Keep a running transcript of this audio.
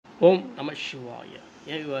Om Namaha Shivaya.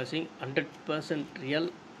 Here you are seeing 100% real,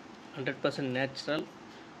 100% natural,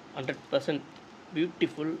 100%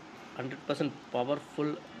 beautiful, 100%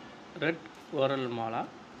 powerful red coral mala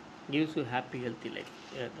gives you happy healthy life.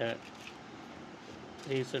 The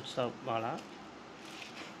three sets of mala,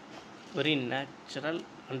 very natural,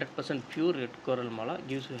 100% pure red coral mala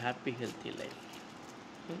gives you happy healthy life.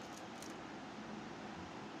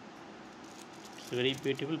 It's very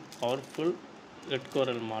beautiful, powerful red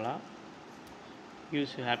coral mala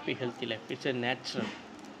gives you happy healthy life. It's a natural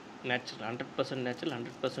 100% natural,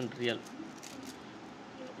 100% real,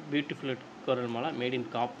 beautiful coral mala made in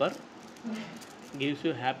copper gives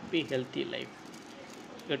you happy healthy life.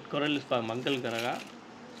 Red coral is for Mangal Graha.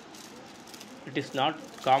 It is not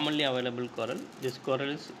commonly available coral. This coral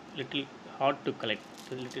is little hard to collect.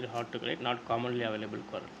 Not commonly available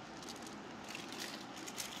coral.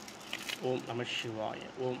 Om Namah Shivaya.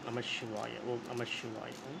 Om Namah Shivaya. Om Namah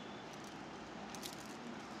Shivaya.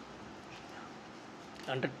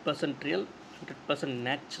 100% real, 100%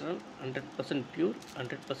 natural, 100% pure,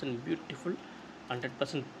 100% beautiful,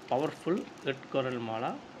 100% powerful red coral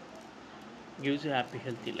mala gives you happy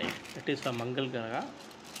healthy life. It is for Mangal Graha.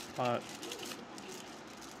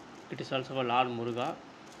 It is also for Lord Muruga.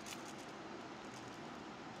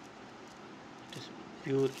 It is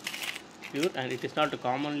pure, and it is not a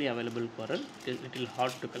commonly available coral. It is little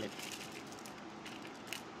hard to collect.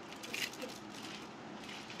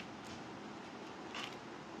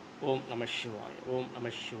 Om Namah Shivaya. Om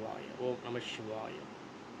Namah Shivaya. Om Namah Shivaya.